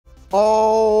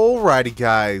Alrighty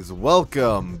guys,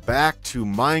 welcome back to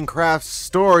Minecraft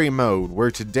Story Mode,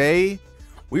 where today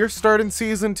we are starting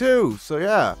Season 2, so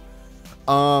yeah.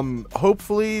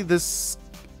 Hopefully this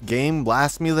game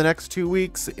lasts me the next 2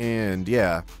 weeks, and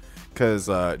yeah, because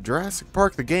Jurassic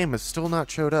Park the game has still not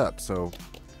showed up, so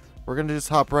we're gonna just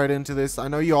hop right into this. I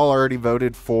know you all already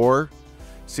voted for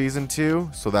Season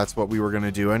 2, so that's what we were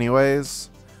gonna do anyways.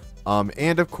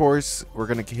 And of course, we're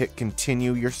gonna hit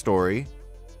continue your story.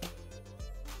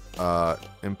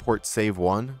 Import save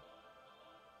 1.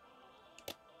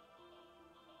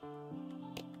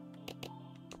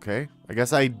 Okay, I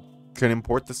guess I can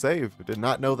import the save. I did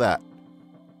not know that.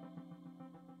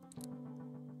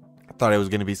 I thought it was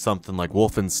gonna be something like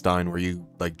Wolfenstein where you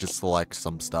like just select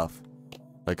some stuff.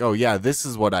 Like, oh yeah, this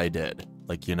is what I did.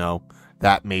 Like, you know,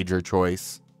 that major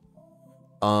choice.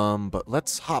 But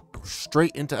let's hop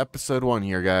straight into episode 1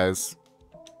 here, guys.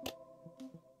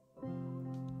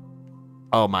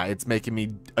 Oh my, it's making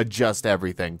me adjust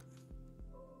everything.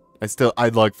 I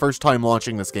like, first time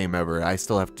launching this game ever, I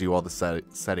still have to do all the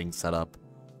settings set up.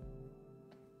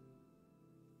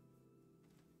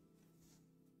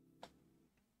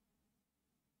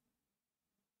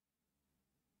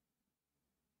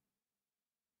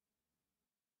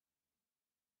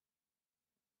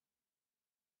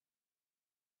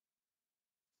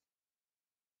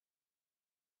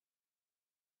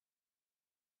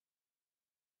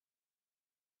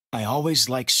 I always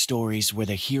like stories where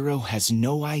the hero has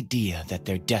no idea that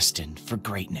they're destined for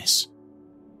greatness.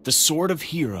 The sort of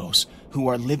heroes who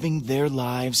are living their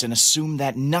lives and assume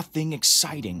that nothing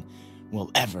exciting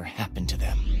will ever happen to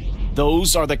them.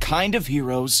 Those are the kind of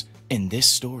heroes in this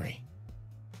story.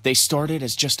 They started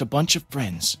as just a bunch of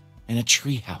friends in a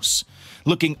treehouse,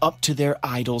 looking up to their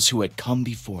idols who had come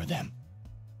before them.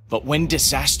 But when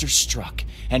disaster struck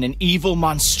and an evil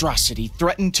monstrosity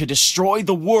threatened to destroy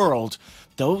the world,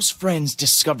 those friends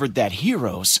discovered that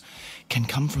heroes can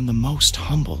come from the most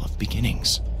humble of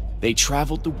beginnings. They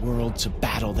traveled the world to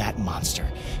battle that monster,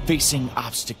 facing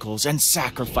obstacles and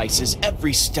sacrifices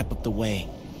every step of the way.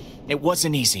 It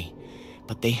wasn't easy,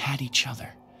 but they had each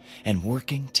other, and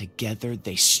working together,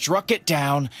 they struck it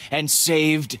down and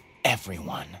saved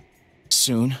everyone.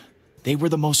 Soon, they were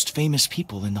the most famous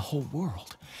people in the whole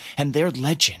world, and their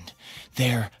legend,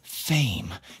 their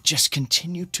fame, just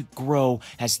continued to grow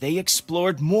as they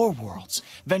explored more worlds,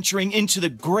 venturing into the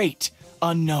great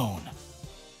unknown.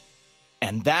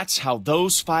 And that's how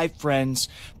those 5 friends,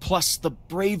 plus the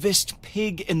bravest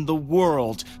pig in the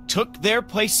world, took their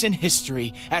place in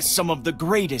history as some of the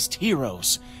greatest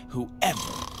heroes who ever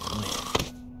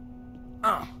lived.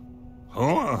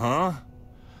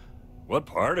 What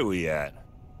part are we at?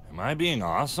 Am I being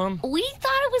awesome? We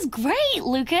thought it was great,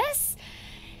 Lucas.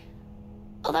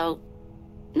 Although,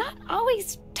 not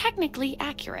always technically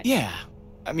accurate. Yeah,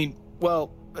 I mean,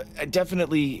 well,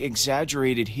 definitely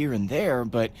exaggerated here and there,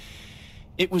 but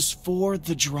it was for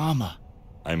the drama.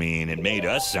 I mean, it made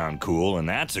us sound cool, and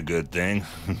that's a good thing.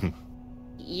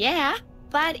 Yeah,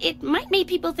 but it might make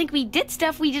people think we did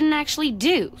stuff we didn't actually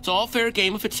do. It's all fair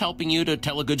game if it's helping you to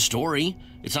tell a good story.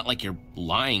 It's not like you're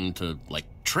lying to, like,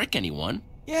 trick anyone.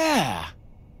 Yeah.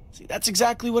 See, that's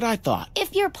exactly what I thought.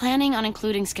 If you're planning on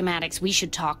including schematics, we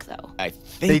should talk, though. I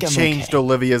think They I'm changed okay.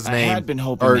 Olivia's name. I had been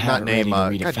hoping or to have not it ready name, to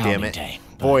read god at damn it. Day,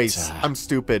 but, Voice. I'm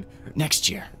stupid. Next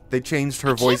year. They changed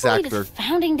her voice I can't actor. believe it's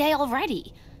Founding Day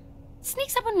already.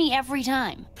 Sneaks up on me every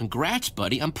time. Congrats,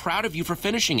 buddy. I'm proud of you for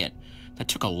finishing it. That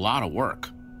took a lot of work.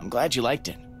 I'm glad you liked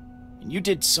it. And you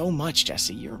did so much,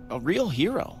 Jesse. You're a real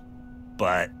hero.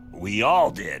 But we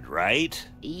all did, right?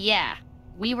 Yeah,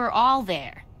 we were all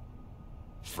there.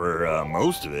 For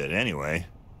most of it, anyway.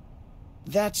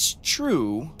 That's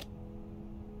true.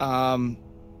 Hey,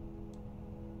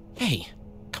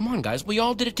 come on, guys. We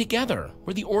all did it together.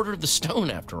 We're the Order of the Stone,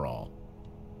 after all.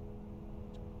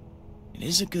 It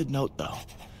is a good note, though.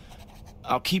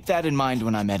 I'll keep that in mind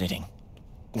when I'm editing.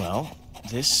 Well,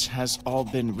 this has all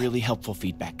been really helpful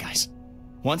feedback, guys.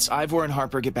 Once Ivor and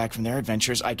Harper get back from their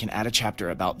adventures, I can add a chapter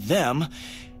about them,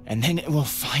 and then it will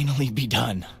finally be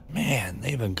done. Man,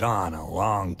 they've been gone a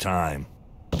long time.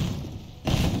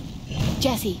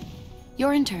 Jesse,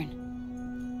 your intern.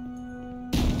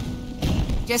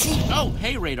 Jesse? Oh,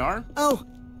 hey, Radar. Oh,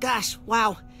 gosh,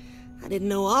 wow. I didn't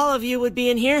know all of you would be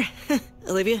in here.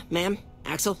 Olivia, ma'am,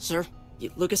 Axel, sir,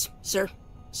 Lucas, sir.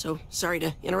 So sorry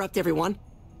to interrupt everyone.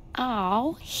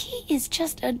 Oh, he is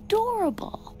just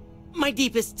adorable. My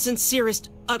deepest,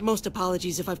 sincerest, utmost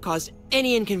apologies if I've caused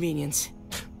any inconvenience.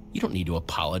 You don't need to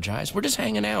apologize. We're just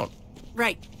hanging out.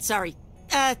 Right, sorry.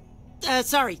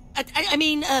 Sorry. I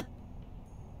mean,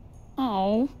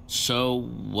 Oh. So,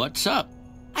 what's up?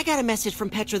 I got a message from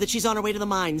Petra that she's on her way to the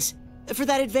mines. For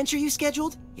that adventure you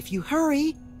scheduled, if you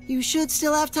hurry, you should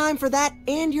still have time for that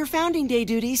and your Founding Day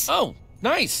duties. Oh,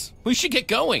 nice. We should get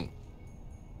going.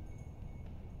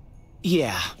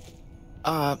 Yeah.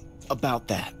 About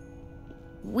that.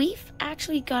 We've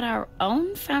actually got our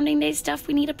own Founding Day stuff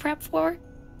we need to prep for.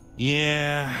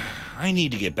 Yeah, I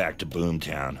need to get back to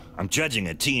Boomtown. I'm judging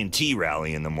a TNT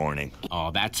rally in the morning.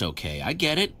 Oh, that's okay. I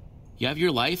get it. You have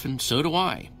your life, and so do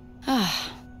I.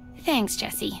 Thanks,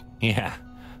 Jesse. Yeah,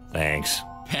 thanks.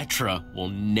 Petra will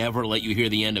never let you hear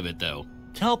the end of it, though.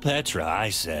 Tell Petra I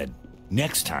said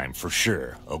next time for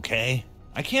sure, okay?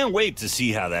 I can't wait to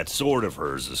see how that sword of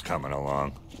hers is coming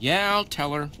along. Yeah, I'll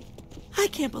tell her. I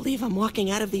can't believe I'm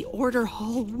walking out of the Order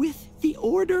Hall with the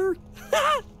Order.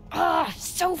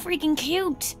 So freaking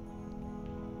cute.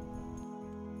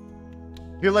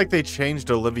 I feel like they changed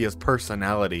Olivia's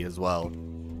personality as well.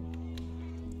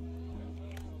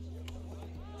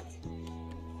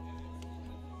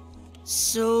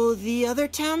 So the other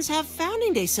towns have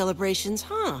Founding Day celebrations,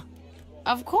 huh?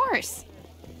 Of course.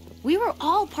 We were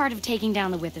all part of taking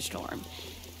down the Witherstorm.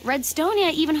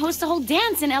 Redstonia even hosts a whole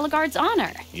dance in Eligard's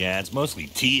honor. Yeah, it's mostly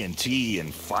TNT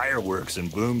and fireworks in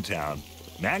Boomtown.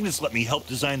 Magnus let me help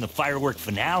design the firework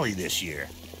finale this year.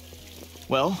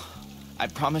 Well, I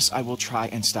promise I will try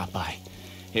and stop by.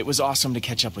 It was awesome to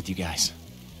catch up with you guys.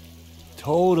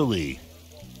 Totally.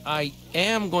 I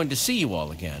am going to see you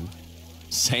all again.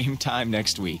 Same time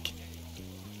next week.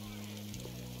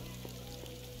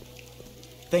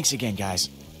 Thanks again, guys.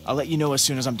 I'll let you know as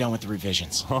soon as I'm done with the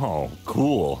revisions. Oh,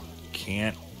 cool.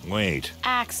 Can't wait.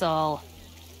 Axel.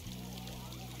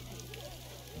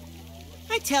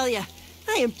 I tell ya,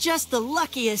 I am just the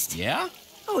luckiest. Yeah?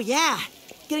 Oh yeah,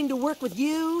 getting to work with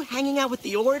you, hanging out with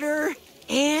the Order,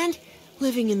 and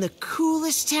living in the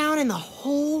coolest town in the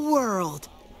whole world.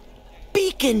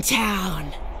 Beacon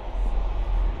Town!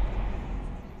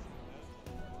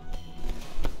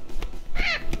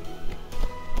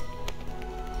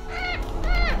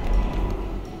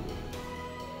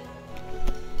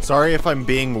 Sorry if I'm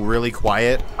being really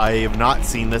quiet. I have not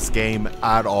seen this game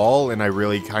at all, and I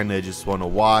really kind of just want to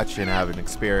watch and have an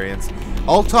experience.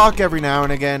 I'll talk every now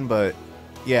and again, but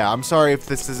yeah, I'm sorry if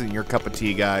this isn't your cup of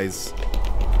tea, guys.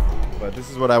 But this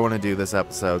is what I want to do this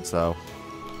episode, so.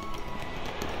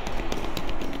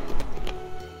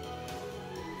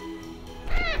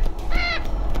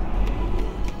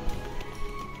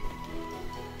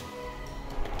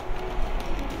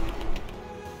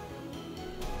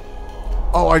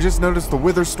 Oh, I just noticed the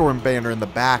Witherstorm banner in the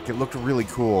back. It looked really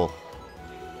cool.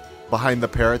 Behind the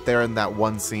parrot there in that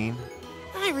one scene.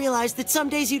 I realized that some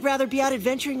days you'd rather be out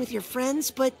adventuring with your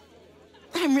friends, but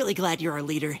I'm really glad you're our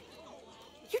leader.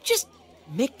 You just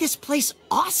make this place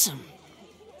awesome.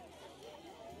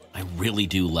 I really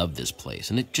do love this place,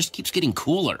 and it just keeps getting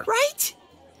cooler. Right?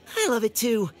 I love it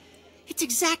too. It's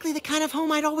exactly the kind of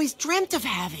home I'd always dreamt of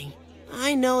having.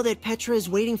 I know that Petra is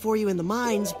waiting for you in the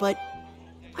mines, but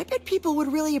I bet people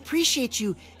would really appreciate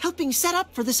you helping set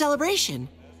up for the celebration.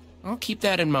 I'll keep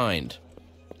that in mind.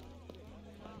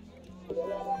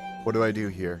 What do I do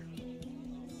here?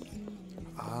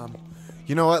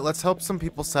 You know what? Let's help some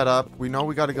people set up. We know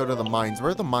we got to go to the mines.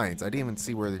 Where are the mines? I didn't even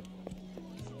see where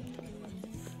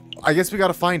I guess we got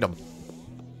to find them.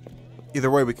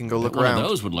 Either way, we can go look around. One of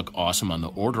those would look awesome on the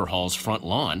Order Hall's front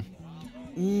lawn.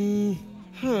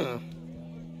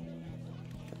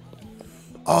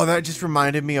 Oh, that just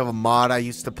reminded me of a mod I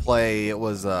used to play. It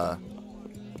was, what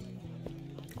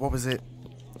was it?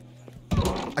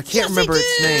 I can't remember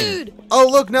its name. Oh,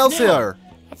 look, Nelsier!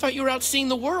 I thought you were out seeing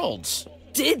the worlds.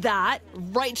 Did that?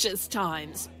 Righteous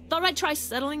times. Thought I'd try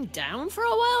settling down for a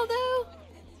while, though.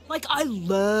 Like, I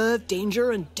love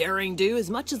danger and daring do as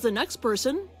much as the next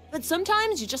person, but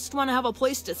sometimes you just want to have a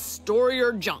place to store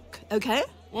your junk, okay?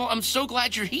 Well, I'm so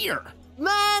glad you're here.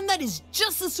 Man, that is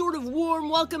just the sort of warm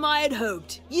welcome I had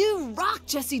hoped. You rock,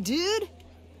 Jesse, dude.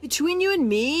 Between you and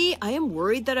me, I am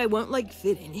worried that I won't,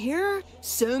 fit in here.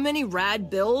 So many rad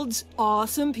builds,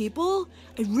 awesome people.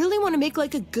 I really want to make,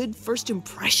 a good first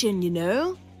impression, you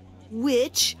know?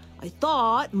 Which I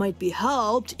thought might be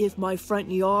helped if my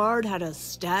front yard had a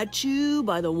statue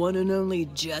by the one and only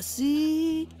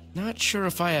Jesse. Not sure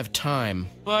if I have time,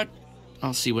 but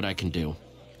I'll see what I can do.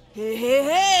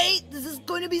 Hey, this is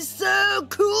going to be so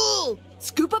cool!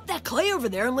 Scoop up that clay over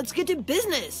there and let's get to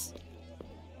business.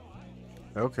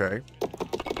 Okay.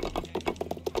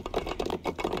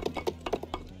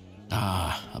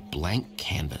 Ah, a blank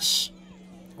canvas.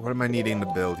 What am I needing to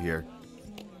build here?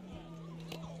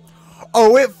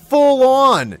 Oh, it full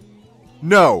on!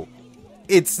 No,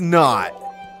 it's not.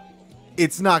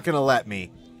 It's not gonna let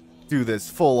me do this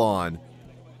full on.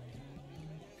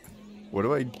 What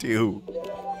do I do?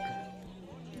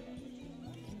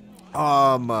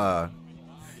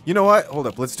 You know what? Hold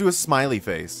up. Let's do a smiley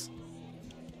face.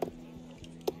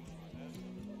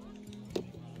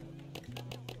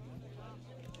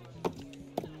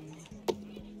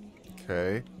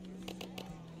 Okay.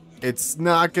 It's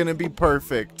not gonna be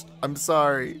perfect. I'm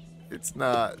sorry. It's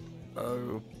not.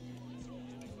 Oh.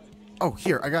 Oh,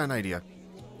 here. I got an idea.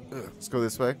 Let's go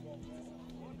this way.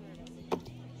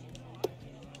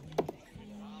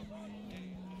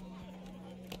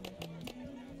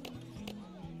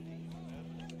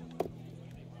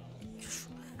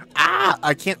 Ah!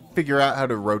 I can't figure out how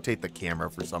to rotate the camera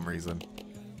for some reason.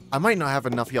 I might not have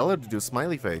enough yellow to do a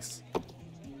smiley face.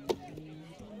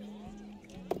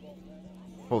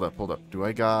 Hold up, hold up. Do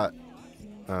I got...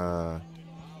 How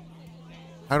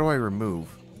do I remove?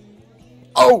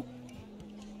 Oh!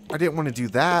 I didn't want to do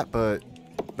that, but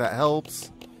that helps.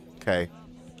 Okay.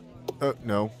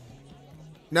 No.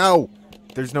 No!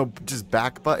 There's no just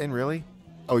back button, really?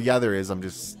 Oh, yeah, there is. I'm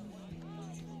just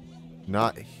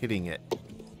not hitting it.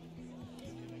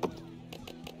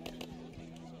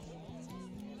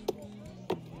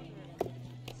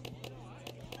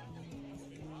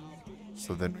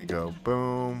 So then we go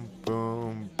boom,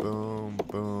 boom, boom,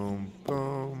 boom,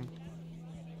 boom.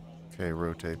 Okay,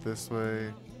 rotate this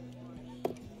way.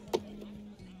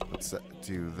 Let's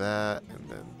do that, and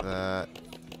then that.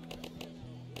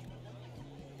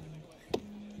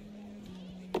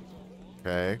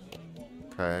 Okay.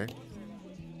 Okay.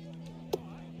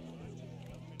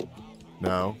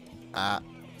 No. Ah.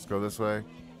 Let's go this way.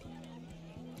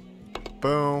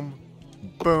 Boom.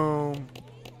 Boom.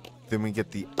 Then we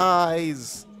get the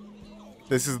eyes.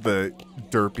 This is the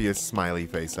derpiest smiley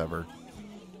face ever.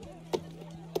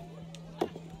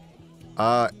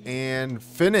 And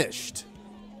finished.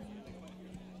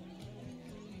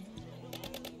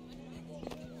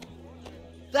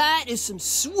 That is some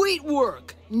sweet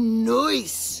work.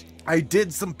 Nice. I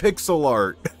did some pixel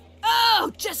art.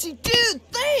 Oh, Jesse, dude,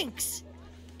 thanks.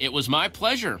 It was my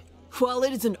pleasure. Well,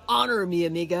 it is an honor, mi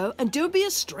amigo. And don't be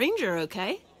a stranger,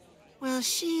 okay? Well,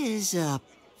 she is a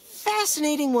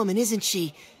fascinating woman, isn't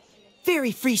she?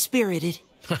 Very free-spirited.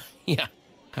 Yeah,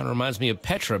 kind of reminds me of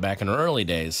Petra back in her early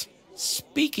days.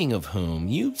 Speaking of whom,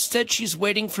 you said she's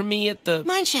waiting for me at the...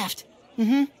 Mineshaft.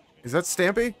 Mm-hmm. Is that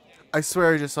Stampy? I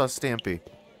swear I just saw Stampy.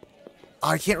 Oh,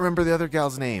 I can't remember the other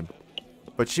gal's name.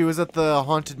 But she was at the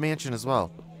Haunted Mansion as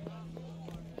well.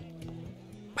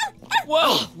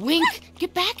 Whoa! Wink,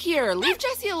 get back here. Leave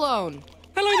Jesse alone.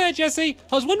 Hello there, Jesse.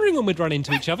 I was wondering when we'd run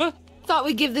into each other. Thought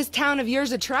we'd give this town of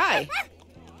yours a try.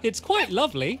 It's quite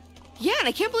lovely. Yeah, and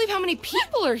I can't believe how many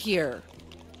people are here.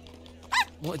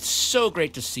 Well, it's so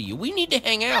great to see you. We need to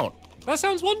hang out. That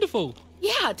sounds wonderful.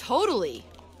 Yeah, totally.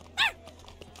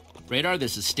 Radar,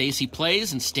 this is Stacy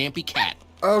Plays and Stampy Cat.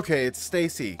 Okay, it's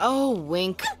Stacy. Oh,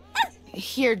 Wink.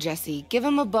 Here, Jesse, give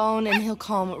him a bone and he'll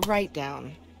calm right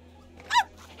down.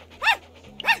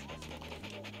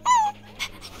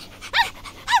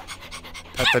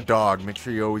 Pet the dog. Make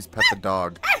sure you always pet the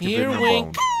dog. Give Here, him a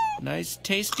Wink. bone. Nice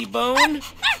tasty bone.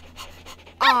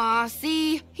 Aw,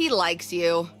 see? He likes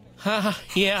you. Haha,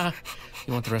 yeah.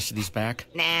 You want the rest of these back?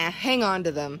 Nah, hang on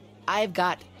to them. I've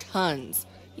got tons.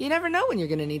 You never know when you're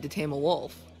gonna need to tame a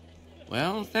wolf.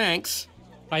 Well, thanks.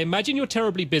 I imagine you're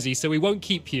terribly busy, so we won't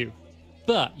keep you.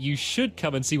 But you should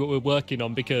come and see what we're working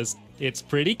on because it's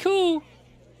pretty cool.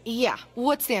 Yeah,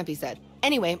 what Stampy said.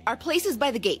 Anyway, our place is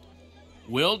by the gate.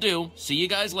 Will do. See you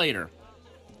guys later.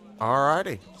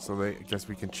 Alrighty. So I guess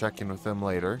we can check in with them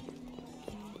later.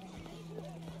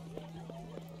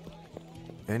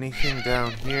 Anything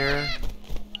down here?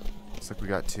 Looks like we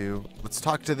got two. Let's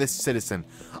talk to this citizen.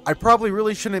 I probably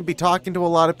really shouldn't be talking to a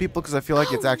lot of people because I feel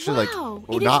like it's actually wow.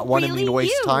 like It not is wanting me really to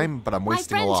waste you. time, but I'm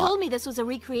wasting a My lot. friend told me this was a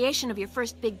recreation of your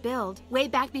first big build, way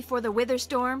back before the Wither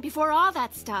Storm, before all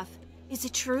that stuff. Is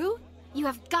it true? You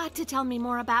have got to tell me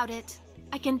more about it.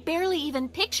 I can barely even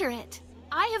picture it.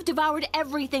 I have devoured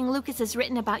everything Lucas has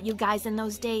written about you guys in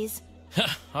those days.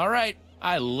 All right.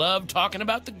 I love talking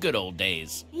about the good old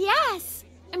days. Yes!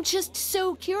 I'm just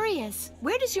so curious.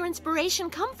 Where does your inspiration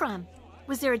come from?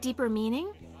 Was there a deeper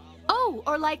meaning? Oh,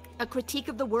 or like a critique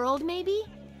of the world, maybe?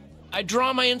 I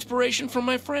draw my inspiration from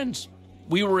my friends.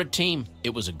 We were a team.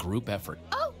 It was a group effort.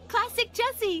 Oh, classic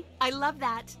Jesse! I love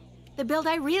that. The build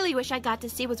I really wish I got to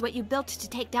see was what you built to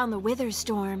take down the Wither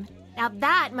Storm. Now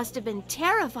that must have been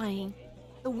terrifying.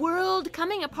 The world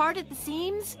coming apart at the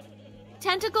seams?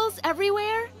 Tentacles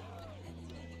everywhere?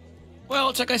 Well,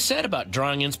 it's like I said about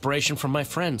drawing inspiration from my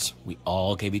friends. We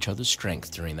all gave each other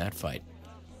strength during that fight.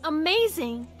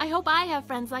 Amazing! I hope I have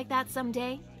friends like that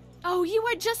someday. Oh, you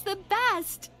are just the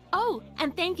best! Oh,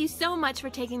 and thank you so much for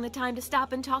taking the time to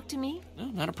stop and talk to me. No,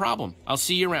 not a problem. I'll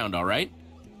see you around, all right?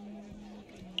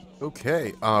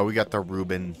 Okay, we got the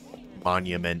Reuben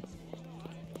monument.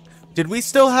 Did we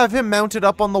still have him mounted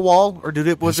up on the wall, or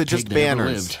was it just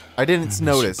banners? I didn't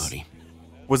notice.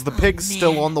 Was the pig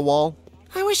still on the wall?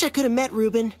 I wish I could have met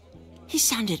Reuben. He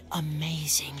sounded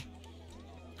amazing.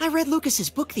 I read Lucas's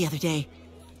book the other day.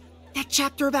 That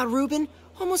chapter about Reuben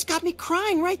almost got me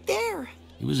crying right there.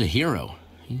 He was a hero.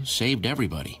 He saved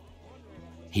everybody.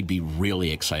 He'd be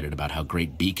really excited about how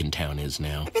great Beacon Town is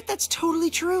now. I bet that's totally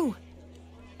true.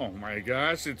 Oh my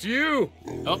gosh, it's you!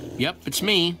 Oh, yep, it's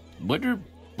me. What are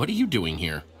you doing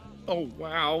here? Oh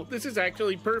wow, this is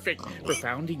actually perfect. For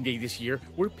Founding Day this year,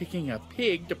 we're picking a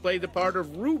pig to play the part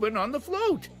of Reuben on the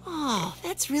float. Oh,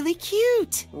 that's really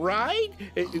cute. Right?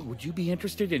 Would you be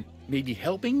interested in maybe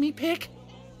helping me pick?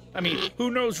 I mean,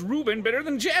 who knows Reuben better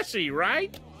than Jesse,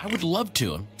 right? I would love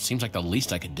to. Seems like the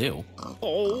least I could do.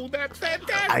 Oh, that's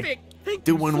fantastic.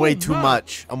 Doing way too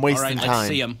much. I'm wasting time. Let's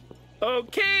see him.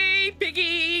 Okay,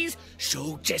 piggies,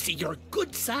 show Jesse your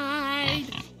good side.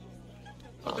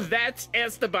 That's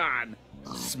Esteban,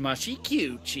 Smushy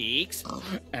Cute Cheeks,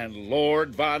 and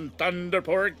Lord Von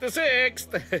Thunderpork the Sixth.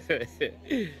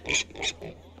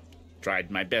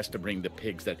 Tried my best to bring the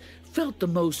pigs that felt the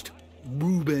most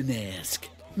Reuben-esque.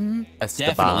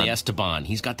 Esteban. Definitely Esteban.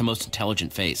 He's got the most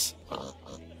intelligent face.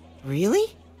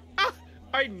 Really? Ah,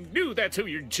 I knew that's who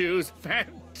you'd choose.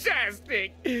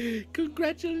 Fantastic.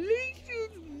 Congratulations.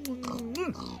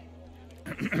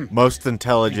 Most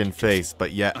intelligent face,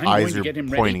 but yet I'm eyes going are to get him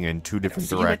pointing ready. in two different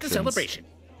See you at the directions. celebration.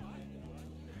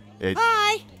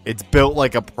 Hi. It's built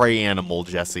like a prey animal,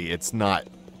 Jesse. It's not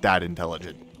that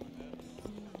intelligent.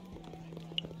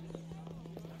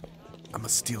 I'm gonna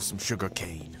steal some sugar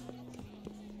cane.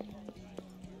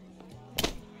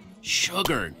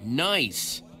 Sugar,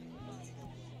 nice.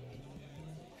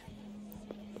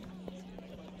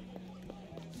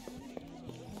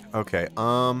 Okay,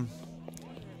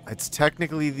 it's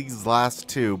technically these last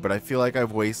two, but I feel like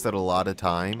I've wasted a lot of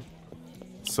time.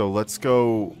 So let's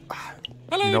go.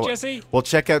 Hello, you know Jesse. We'll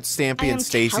check out Stampy and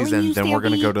Stacy's, and then we're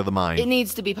gonna go to the mine. It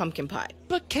needs to be pumpkin pie.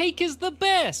 But cake is the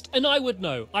best, and I would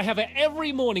know. I have it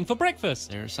every morning for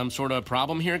breakfast. There's some sort of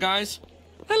problem here, guys?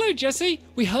 Hello, Jesse.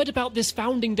 We heard about this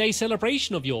Founding Day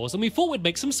celebration of yours, and we thought we'd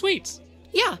make some sweets.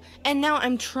 Yeah, and now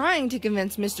I'm trying to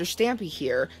convince Mr. Stampy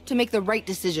here to make the right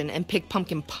decision and pick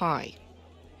pumpkin pie.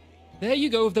 There you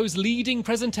go with those leading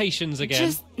presentations again.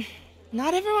 Just,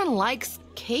 not everyone likes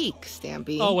cake,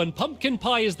 Stampy. Oh, and pumpkin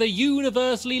pie is the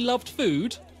universally loved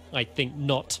food? I think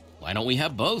not. Why don't we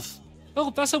have both? Oh,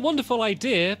 that's a wonderful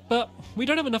idea, but we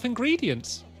don't have enough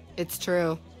ingredients. It's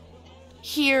true.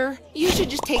 Here, you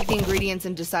should just take the ingredients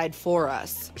and decide for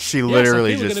us. She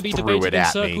literally yes, I think just we're threw gonna be it debating in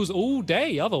at me. circles all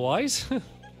day otherwise.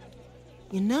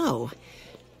 You know,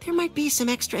 there might be some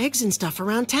extra eggs and stuff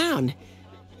around town.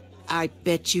 I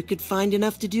bet you could find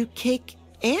enough to do cake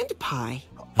and pie.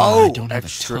 Oh, I don't have a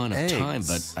extra ton of time,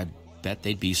 eggs. but I bet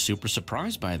they'd be super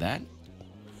surprised by that.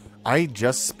 I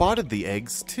just spotted the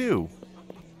eggs too.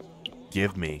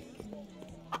 Give me.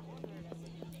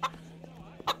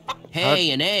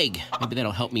 Hey, an egg. Maybe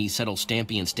that'll help me settle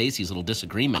Stampy and Stacy's little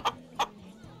disagreement.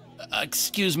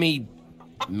 Excuse me,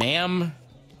 ma'am?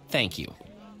 Thank you.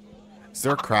 Is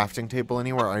there a crafting table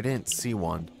anywhere? I didn't see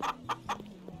one.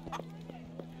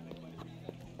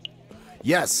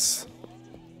 Yes.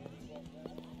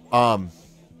 How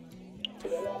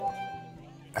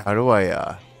do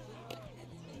I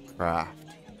craft?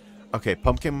 Okay,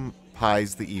 pumpkin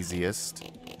pie's the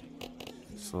easiest.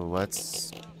 So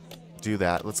let's do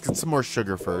that. Let's get some more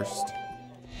sugar first.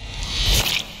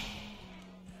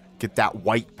 Get that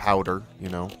white powder, you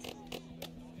know.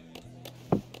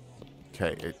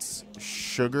 Okay, it's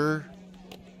sugar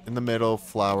in the middle,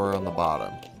 flour on the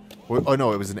bottom. Oh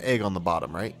no, it was an egg on the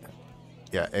bottom, right?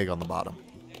 Yeah, egg on the bottom.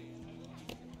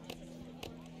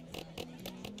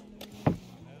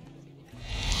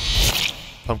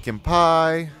 Pumpkin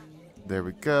pie. There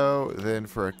we go. Then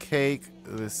for a cake,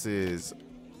 this is...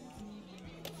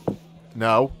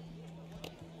 No.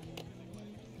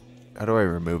 How do I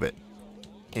remove it?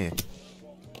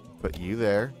 Put you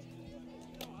there.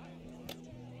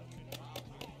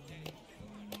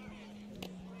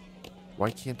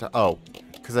 Why can't I? Oh,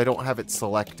 because I don't have it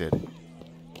selected.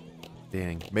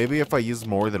 Dang. Maybe if I use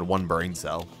more than one brain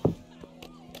cell.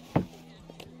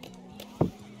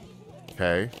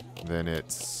 Okay. Then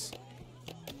it's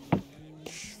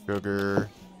sugar.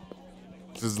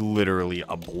 This is literally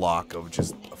a block of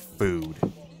just food.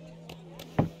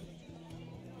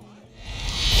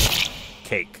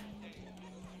 Cake.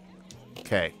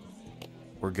 Okay.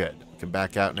 We're good. We can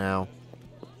back out now.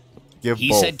 Give He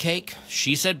both. said cake,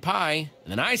 she said pie,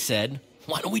 and then I said,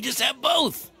 why don't we just have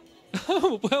both?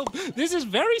 Oh, well, this is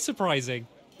very surprising.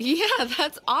 Yeah,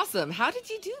 that's awesome. How did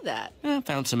you do that?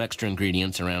 Found some extra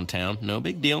ingredients around town. No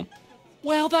big deal.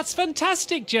 Well, that's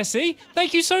fantastic, Jesse.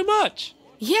 Thank you so much.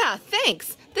 Yeah,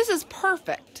 thanks. This is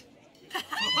perfect. So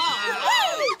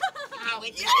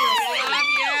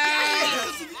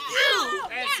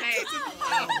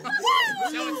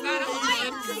it's not all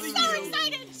light. So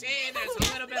excited. See, there's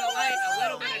a little bit of light, a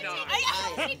little bit of dark.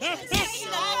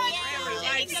 Every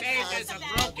light saved is a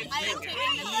broken finger.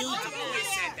 I've always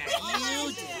said that.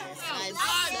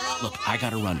 Look, I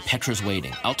gotta run. Petra's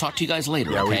waiting. I'll talk to you guys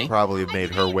later, Yeah, okay? we probably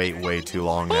made her wait way too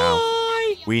long now.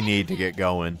 Bye. We need to get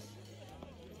going.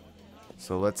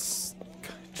 So let's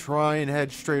try and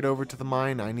head straight over to the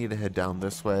mine. I need to head down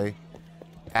this way,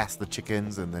 past the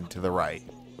chickens, and then to the right,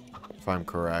 if I'm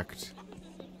correct.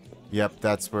 Yep,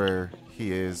 that's where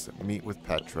he is. Meet with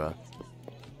Petra.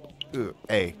 Ooh,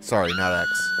 A. Sorry, not X.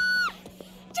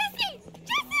 Jesse!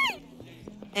 Jesse!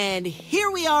 And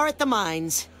here we are at the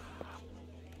mines.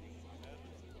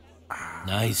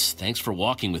 Nice. Thanks for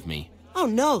walking with me. Oh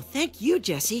no, thank you,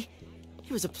 Jesse.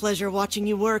 It was a pleasure watching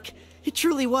you work. It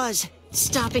truly was.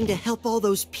 Stopping to help all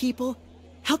those people,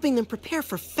 helping them prepare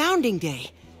for Founding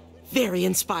Day. Very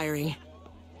inspiring.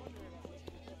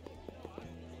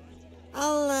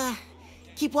 I'll,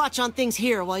 keep watch on things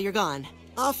here while you're gone.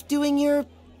 Off doing your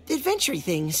adventure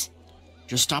things.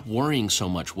 Just stop worrying so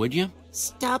much, would you?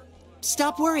 Stop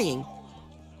worrying.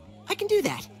 I can do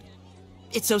that.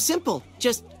 It's so simple.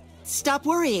 Just stop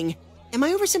worrying. Am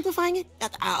I oversimplifying it?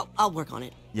 I'll work on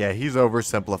it. Yeah, he's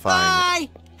oversimplifying Bye!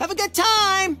 Have a good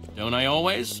time! Don't I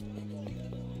always? it.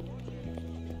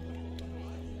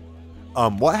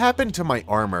 What happened to my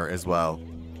armor as well?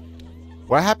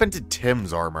 What happened to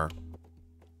Tim's armor?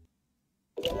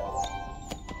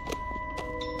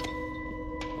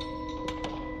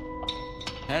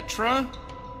 Petra?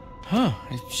 Huh,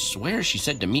 I swear she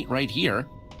said to meet right here.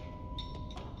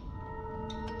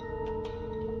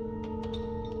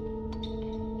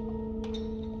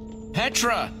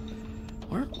 Petra!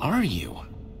 Where are you?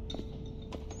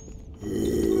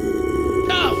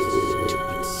 Oh,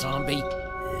 stupid zombie.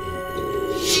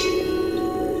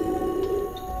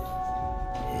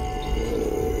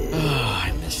 Oh,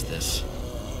 I miss this.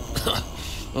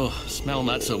 Oh, smell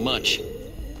not so much.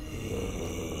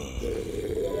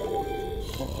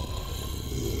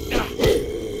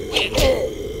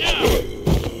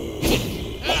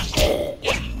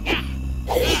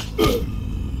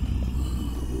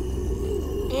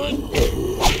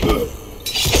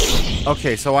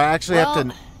 Okay, so I actually have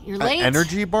to you're late.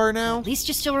 energy bar now? At least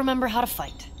you still remember how to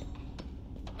fight.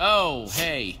 Oh,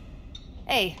 hey.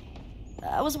 Hey,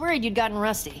 I was worried you'd gotten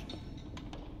rusty.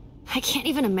 I can't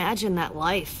even imagine that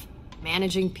life.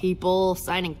 Managing people,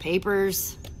 signing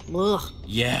papers. Ugh.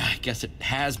 Yeah, I guess it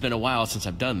has been a while since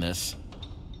I've done this.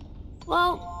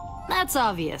 Well, that's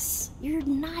obvious. You're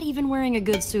not even wearing a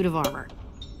good suit of armor.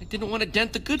 I didn't want to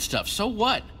dent the good stuff, so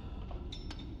what?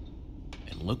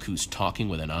 And look who's talking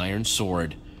with an iron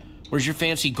sword. Where's your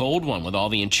fancy gold one with all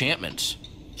the enchantments?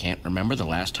 Can't remember the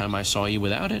last time I saw you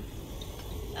without it.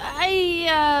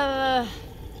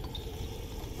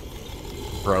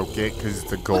 Broke it because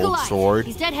it's a Look gold alive. sword.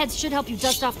 These deadheads should help you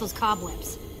dust off those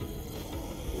cobwebs.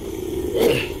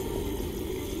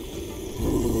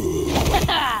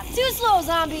 Too slow,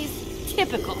 zombies.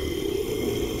 Typical.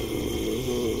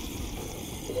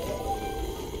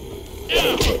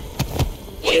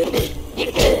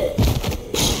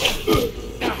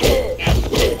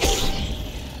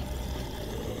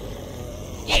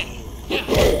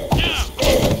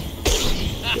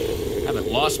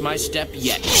 Haven't lost my step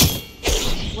yet.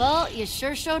 Well, you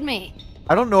sure showed me.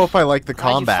 I don't know if I like the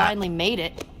Glad combat. you finally made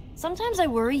it. Sometimes I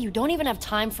worry you don't even have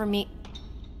time for me,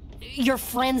 your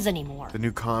friends anymore. The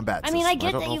new combat I mean, I system.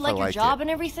 get don't that know you if I like your like job it. and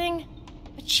everything,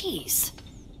 but jeez.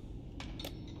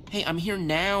 Hey, I'm here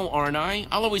now, aren't I?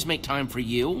 I'll always make time for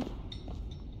you.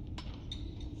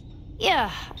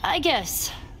 Yeah, I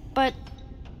guess. But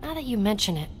now that you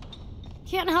mention it,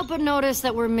 can't help but notice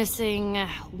that we're missing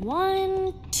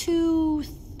 1, 2,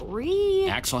 3.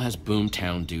 Axel has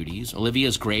Boomtown duties.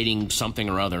 Olivia's grading something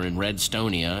or other in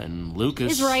Redstonia, and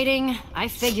Lucas... Is writing. I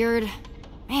figured.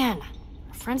 Man,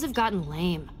 our friends have gotten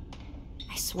lame.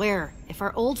 I swear, if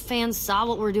our old fans saw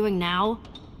what we're doing now,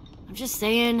 I'm just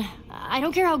saying, I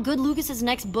don't care how good Lucas's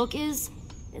next book is,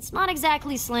 it's not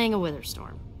exactly slaying a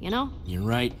Witherstorm, you know? You're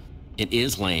right. It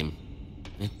is lame.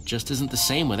 It just isn't the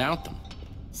same without them.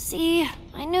 See,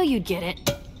 I knew you'd get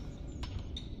it.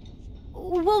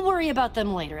 We'll worry about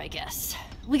them later, I guess.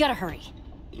 We gotta hurry.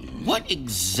 What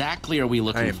exactly are we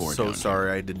looking I am for? so down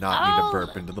sorry. I did not mean to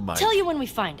burp into the mic. Tell you when we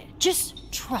find it.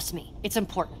 Just trust me. It's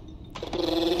important.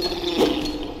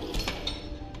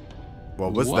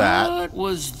 What was that? What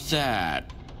was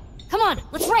that? Come on,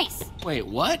 let's race. Wait,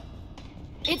 what?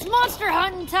 It's monster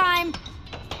hunting time.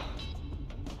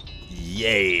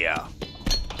 Yeah.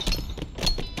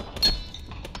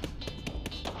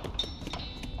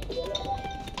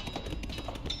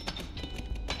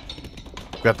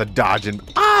 Got the dodge and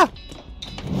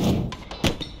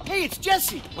Hey, it's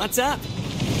Jesse. What's up?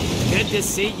 Good to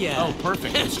see ya. Oh,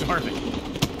 perfect. I'm starving.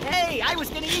 Hey, I was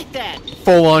gonna eat that.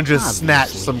 full on just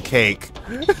snatched some cake.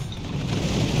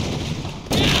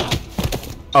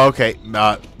 Okay,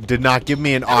 did not give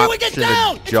me an Everyone get option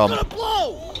down! to jump. It's gonna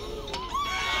blow.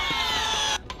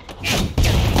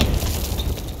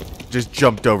 Just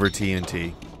jumped over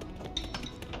TNT.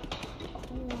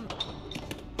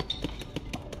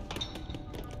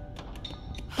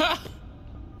 Ha!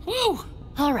 Woo!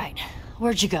 All right,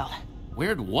 where'd you go?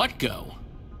 Where'd what go?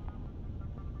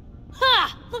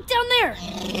 Ha! Look down there.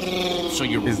 So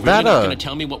you're Is really that not a- gonna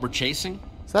tell me what we're chasing?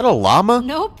 Is that a llama?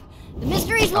 Nope. The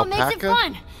mystery's what makes it Alpaca?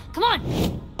 fun. Come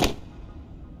on.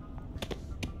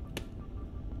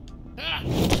 Ah.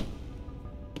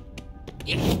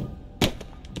 Yeah.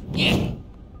 Yeah.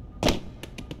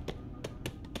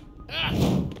 Ah.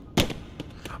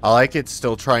 I like it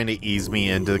still trying to ease me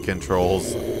into the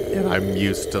controls, and I'm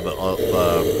used to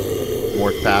the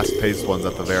more fast-paced ones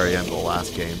at the very end of the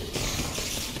last game.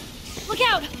 Look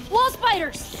out! Wall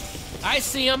spiders! I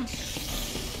see him.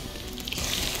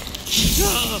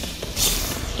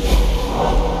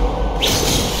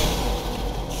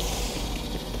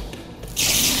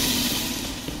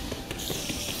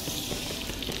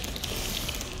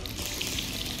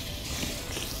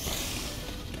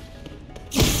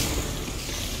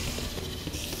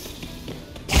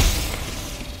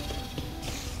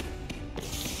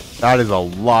 That is a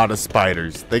lot of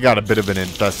spiders. They got a bit of an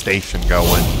infestation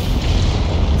going.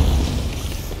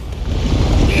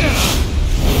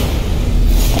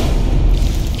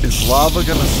 Is lava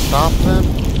gonna stop them?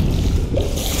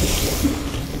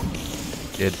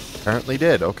 It apparently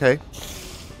did, okay.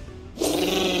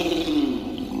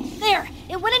 There!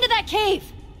 It went into that cave!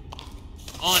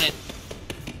 On it.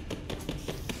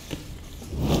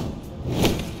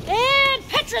 And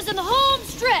Petra's in the home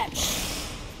stretch!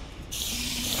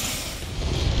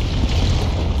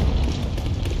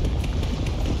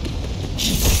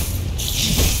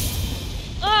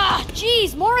 Ah,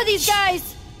 jeez, more of these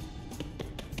guys!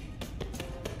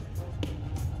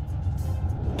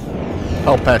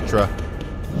 Oh, Petra.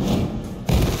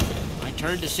 My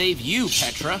turn to save you,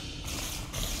 Petra.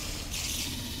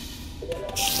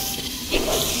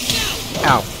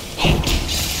 Ow.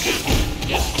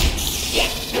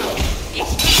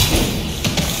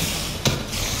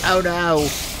 Oh no.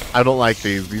 I don't like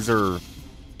these. These are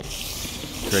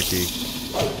tricky.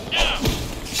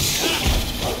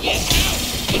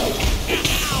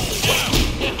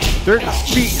 They're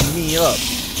beating me up.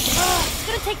 It's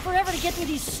gonna take forever to get through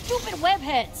these stupid web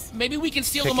heads. Maybe we can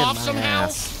steal Kicking them off my somehow.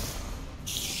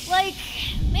 ass. Like,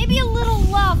 maybe a little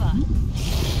lava.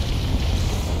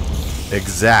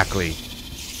 Exactly.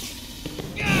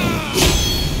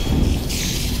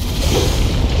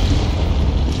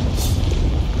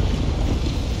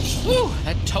 Whew,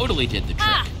 that totally did the trick.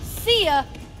 Ah, see ya.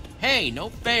 Hey, no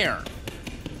fair.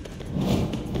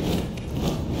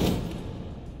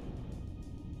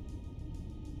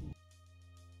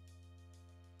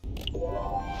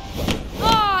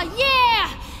 Aw,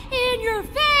 yeah! In your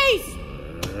face!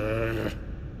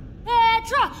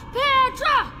 Petra!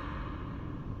 Petra!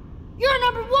 You're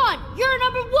number one! You're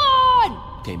number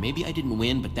one! Okay, maybe I didn't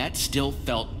win, but that still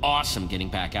felt awesome getting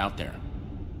back out there.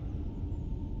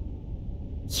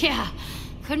 Yeah,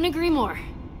 couldn't agree more.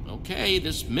 Okay,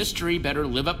 this mystery better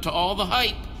live up to all the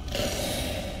hype.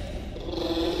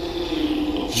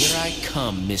 Here I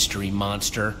come, mystery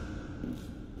monster.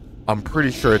 I'm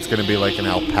pretty sure it's gonna be like an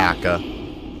alpaca.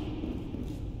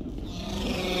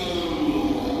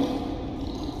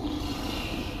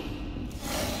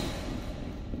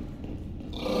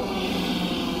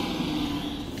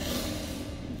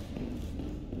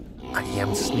 I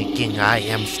am sneaking, I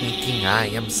am sneaking, I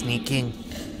am sneaking.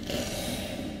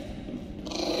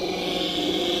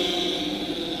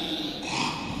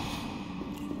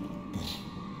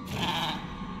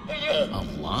 A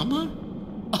llama?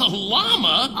 A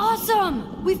llama?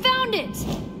 Awesome! We found it!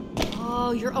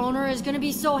 Oh, your owner is gonna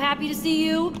be so happy to see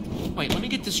you. Wait, let me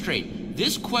get this straight.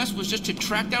 This quest was just to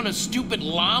track down a stupid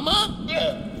llama?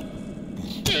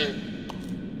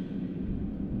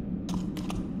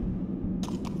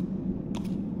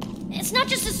 It's not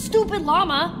just a stupid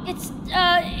llama.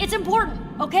 It's important,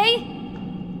 okay?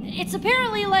 It's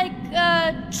apparently like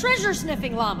a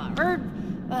treasure-sniffing llama, or,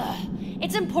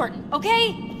 it's important,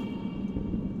 okay?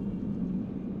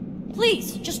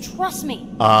 Please, just trust me.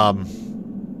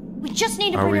 We just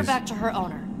need to bring her back to her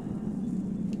owner.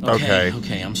 Okay.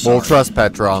 Okay, I'm sorry. We'll trust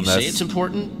Petra on If you this. say it's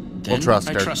important, then We'll trust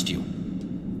her. I trust you.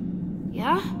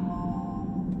 Yeah?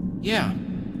 Yeah.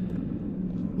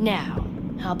 Now,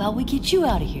 how about we get you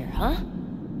out of here, huh?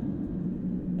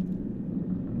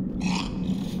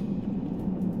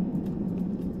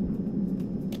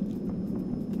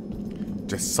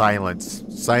 Just silence.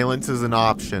 Silence is an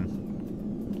option.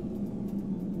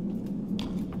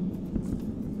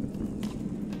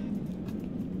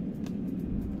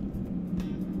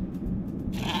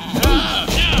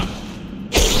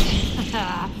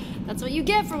 That's what you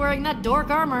get for wearing that dork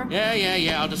armor.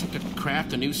 Yeah. I'll just have to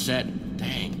craft a new set.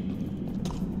 Dang.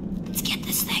 Let's get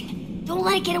this thing. Don't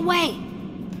let it get away.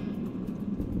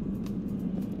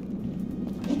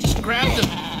 Just grab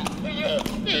the...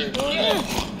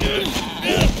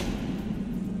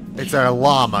 It's a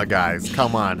llama, guys.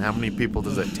 Come on. How many people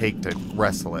does it take to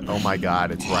wrestle it? Oh my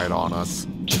god, it's right on us.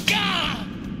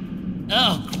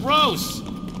 Oh, gross!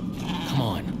 Come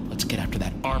on, let's get after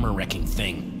that armor-wrecking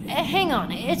thing. Hang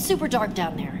on, it's super dark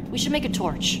down there. We should make a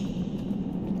torch.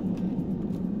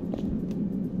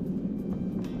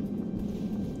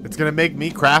 It's gonna make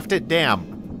me craft it?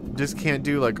 Damn. Just can't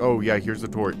do like, oh yeah, here's a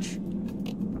torch.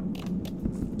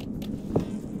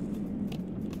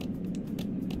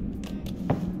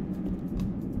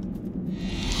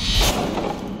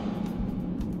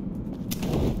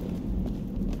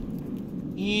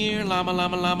 Here,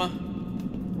 llama.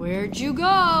 Where'd you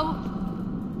go?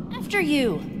 After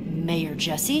you, Mayor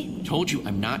Jesse. Told you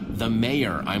I'm not the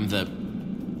mayor, I'm the...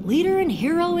 Leader and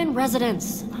hero in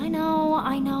residence. I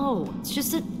know. It's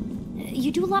just that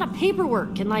you do a lot of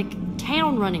paperwork and, like,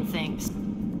 town running things.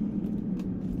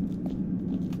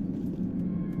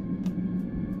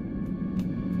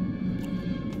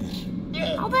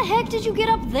 How the heck did you get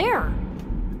up there?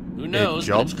 Who knows,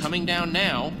 but it's coming down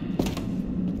now.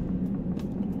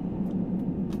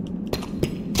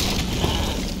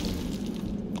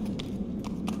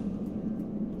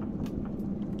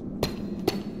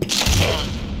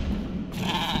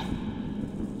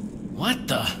 What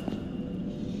the?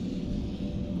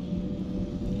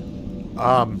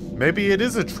 Maybe it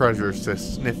is a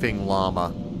treasure-sniffing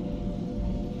llama.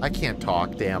 I can't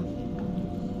talk, damn.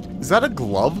 Is that a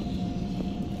glove?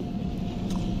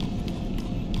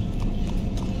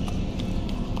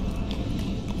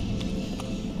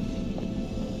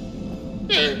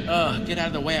 Get out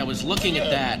of the way, I was looking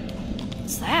at that.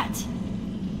 What's that?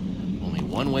 Only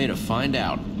one way to find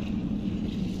out.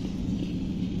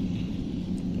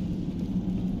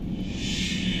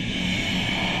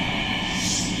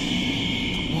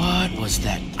 What was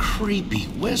that creepy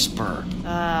whisper?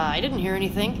 I didn't hear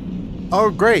anything.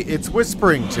 Oh, great. It's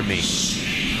whispering to me.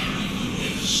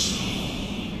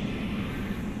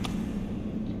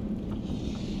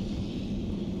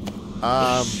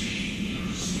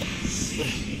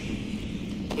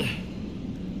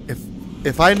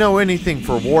 If I know anything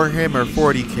for Warhammer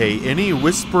 40k, any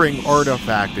whispering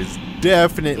artifact is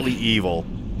definitely evil.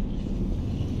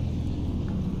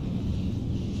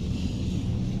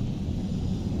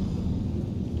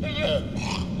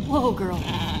 Whoa, girl.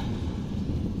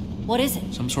 What is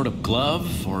it? Some sort of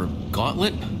glove or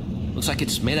gauntlet? Looks like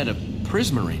it's made out of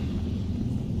prismarine.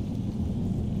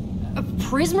 A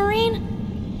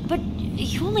prismarine? But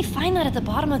you only find that at the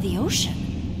bottom of the ocean.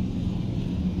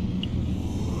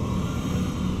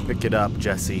 Pick it up,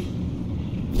 Jesse.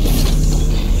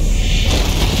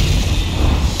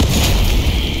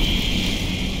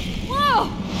 Whoa!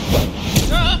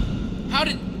 How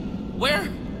did... Where?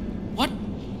 What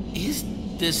is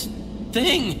this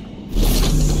thing?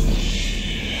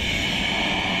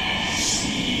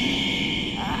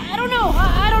 I don't know.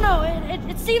 I don't know.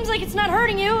 It seems like it's not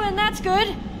hurting you, and that's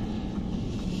good.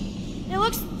 It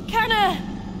looks kinda...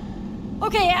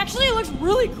 Okay, actually it looks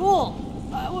really cool.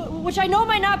 Which I know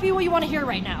might not be what you want to hear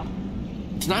right now.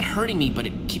 It's not hurting me, but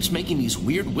it keeps making these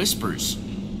weird whispers.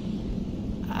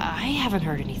 I haven't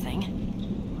heard anything.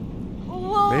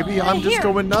 Well, maybe I'm just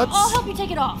going nuts? I'll help you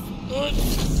take it off.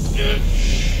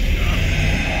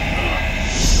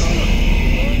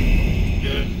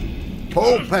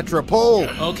 Pull, Petra, pull!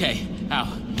 Okay. Ow.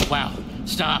 Wow.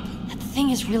 Stop. That thing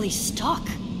is really stuck.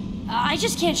 I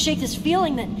just can't shake this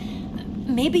feeling that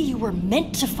maybe you were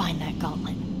meant to find that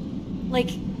gauntlet.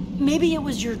 Like, maybe it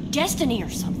was your destiny or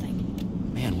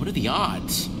something. Man, what are the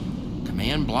odds?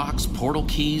 Command blocks, portal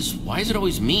keys, why is it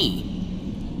always me?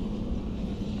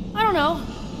 I don't know,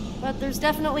 but there's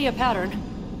definitely a pattern.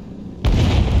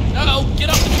 Uh-oh, get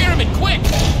up the pyramid, quick!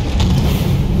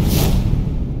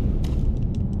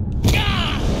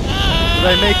 Did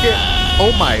I make it?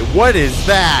 Oh my, what is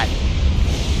that?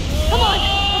 Come on,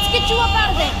 let's get you up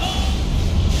out of there.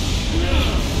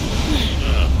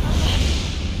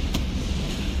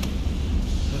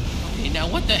 Okay, now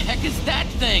what the heck is that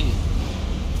thing?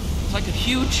 It's like a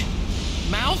huge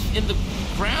mouth in the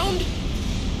ground?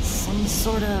 Some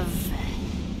sort of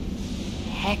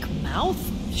heck mouth?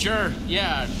 Sure,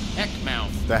 yeah, heck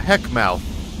mouth. The heck mouth.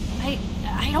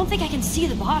 I don't think I can see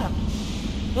the bottom.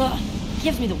 Ugh,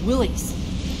 gives me the willies.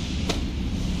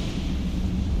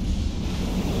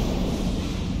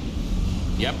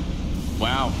 Yep.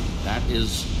 Wow, that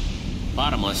is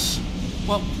bottomless.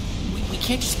 Well, we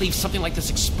can't just leave something like this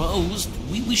exposed.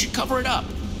 We should cover it up.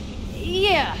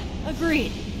 Yeah,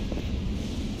 agreed.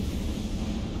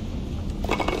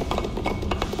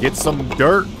 Get some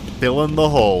dirt, fill in the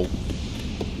hole.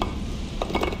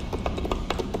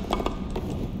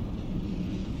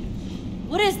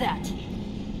 What is that?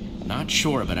 Not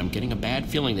sure, but I'm getting a bad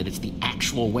feeling that it's the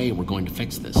actual way we're going to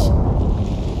fix this.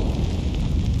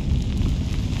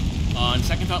 On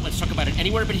second thought, let's talk about it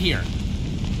anywhere but here.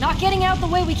 Not getting out the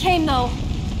way we came, though.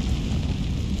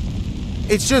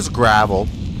 It's just gravel.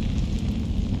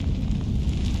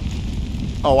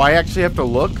 Oh, I actually have to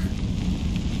look?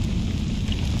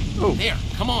 Oh. There,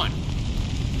 come on.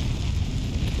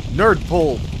 Nerd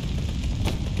pull.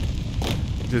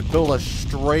 Just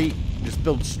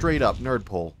build straight up, nerd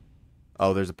pull.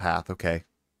 Oh, there's a path, okay.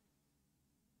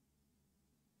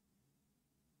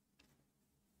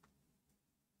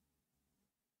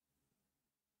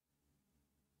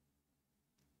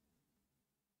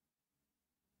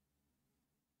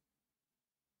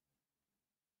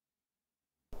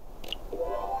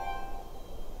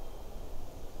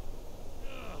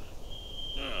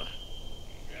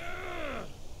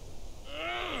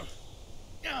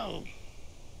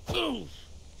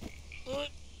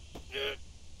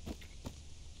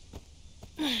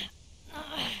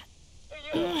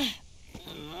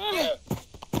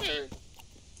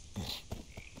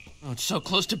 Oh, it's so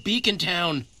close to Beacon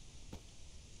Town.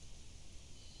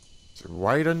 It's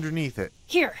right underneath it.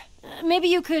 Here, maybe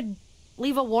you could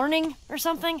leave a warning or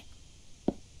something?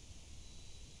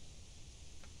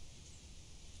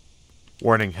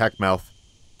 Warning, heck mouth.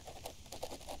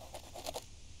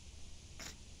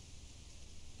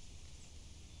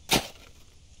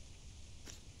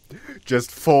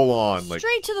 Just full on, like.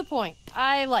 Straight to the point.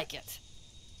 I like it.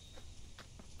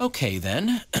 Okay,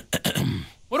 then.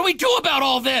 What do we do about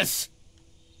all this?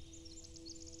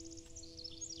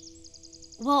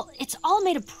 Well, it's all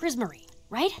made of prismarine,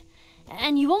 right?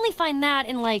 And you only find that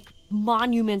in, like,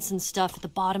 monuments and stuff at the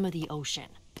bottom of the ocean.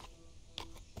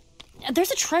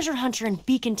 There's a treasure hunter in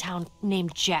Beacon Town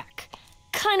named Jack.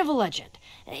 Kind of a legend.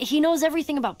 He knows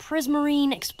everything about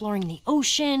prismarine, exploring the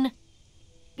ocean.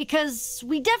 Because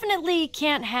we definitely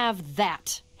can't have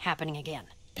that happening again.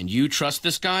 And you trust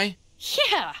this guy?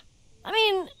 Yeah. I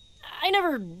mean, I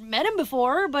never met him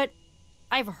before, but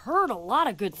I've heard a lot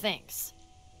of good things.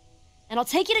 And I'll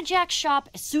take you to Jack's shop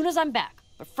as soon as I'm back.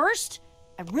 But first,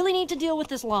 I really need to deal with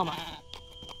this llama.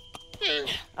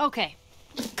 Okay.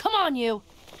 Come on, you.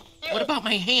 What about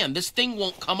my hand? This thing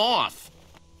won't come off.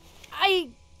 I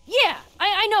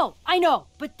know.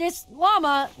 But this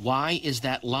llama... Why is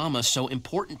that llama so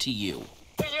important to you?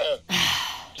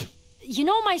 You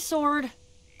know my sword?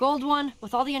 Gold one,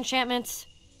 with all the enchantments?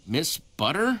 Miss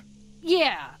Butter?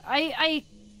 Yeah, I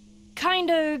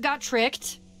kinda got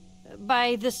tricked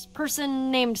by this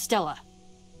person named Stella.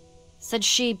 Said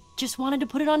she just wanted to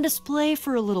put it on display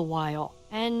for a little while.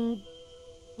 And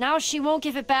now she won't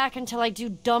give it back until I do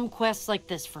dumb quests like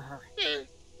this for her.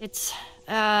 It's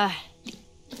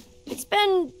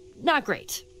been not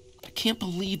great. I can't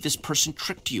believe this person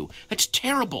tricked you. That's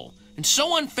terrible and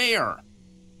so unfair.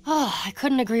 Oh, I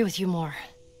couldn't agree with you more.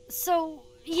 So,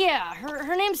 yeah,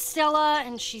 her name's Stella,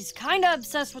 and she's kinda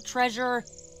obsessed with treasure.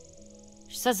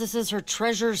 She says this is her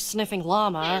treasure-sniffing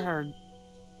llama,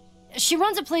 She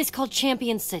runs a place called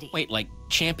Champion City. Wait, like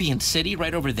Champion City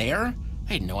right over there?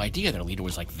 I had no idea their leader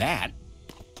was like that.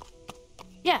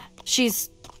 Yeah, she's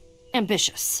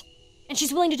ambitious. And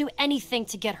she's willing to do anything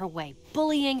to get her way.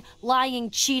 Bullying, lying,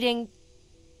 cheating.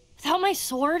 Without my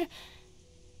sword,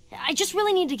 I just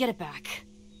really need to get it back.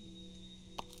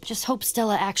 Just hope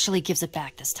Stella actually gives it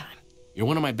back this time. You're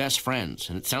one of my best friends,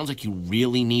 and it sounds like you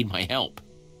really need my help.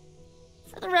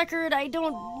 For the record, I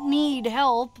don't need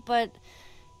help, but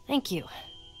thank you.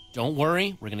 Don't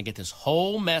worry, we're gonna get this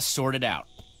whole mess sorted out.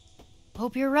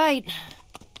 Hope you're right.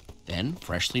 Then,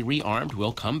 freshly rearmed,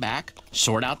 we'll come back,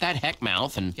 sort out that heck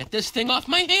mouth, and get this thing off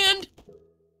my hand.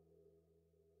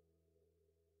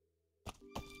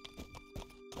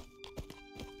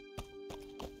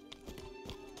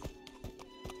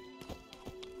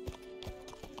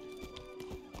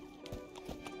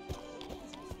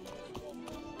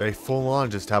 They full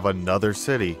on just have another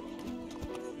city.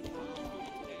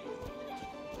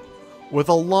 With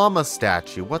a llama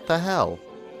statue. What the hell?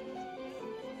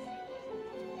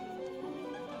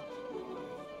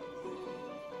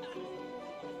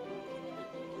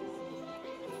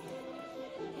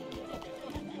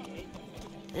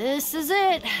 This is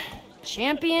it.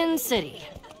 Champion City.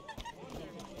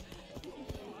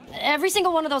 Every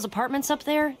single one of those apartments up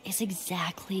there is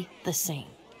exactly the same.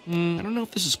 I don't know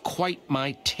if this is quite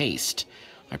my taste.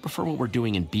 I prefer what we're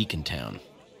doing in Beacon Town.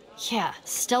 Yeah,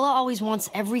 Stella always wants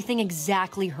everything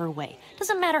exactly her way.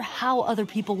 Doesn't matter how other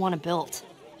people want to build.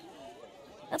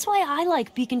 That's why I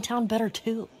like Beacon Town better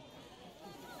too.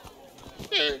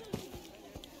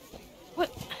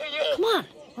 What? Come on,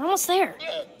 we're almost there.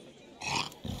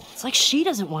 It's like she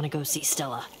doesn't want to go see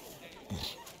Stella.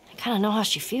 I kind of know how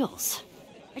she feels.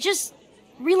 I just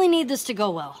really need this to go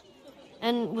well.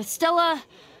 And with Stella,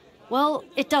 well,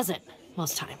 it doesn't,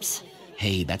 most times.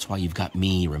 Hey, that's why you've got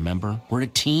me, remember? We're a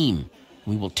team.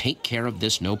 We will take care of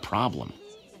this no problem.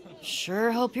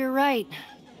 Sure hope you're right.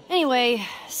 Anyway,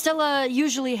 Stella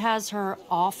usually has her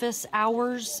office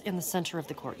hours in the center of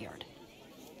the courtyard.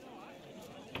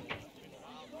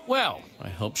 Well, I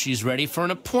hope she's ready for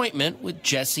an appointment with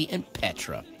Jesse and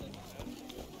Petra.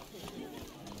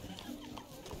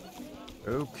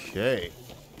 Okay.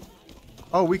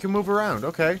 Oh, we can move around.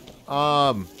 Okay.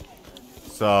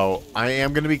 So I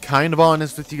am going to be kind of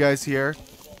honest with you guys here.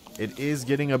 It is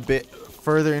getting a bit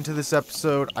further into this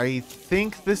episode. I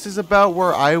think this is about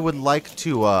where I would like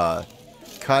to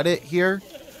cut it here.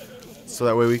 So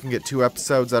that way we can get 2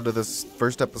 episodes out of this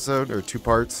first episode, or 2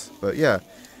 parts. But yeah.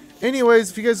 Anyways,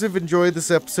 if you guys have enjoyed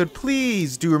this episode,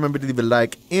 please do remember to leave a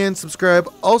like and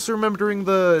subscribe. Also remember to ring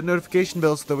the notification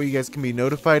bell so that way you guys can be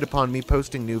notified upon me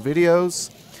posting new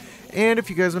videos. And if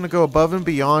you guys want to go above and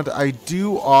beyond, I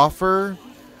do offer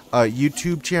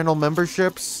YouTube channel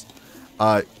memberships.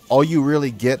 All you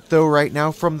really get, though, right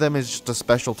now from them is just a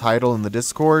special title in the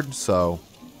Discord. So,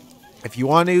 if you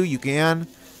want to, you can.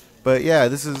 But yeah,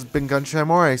 this has been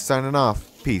GunShyMoray signing off.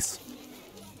 Peace.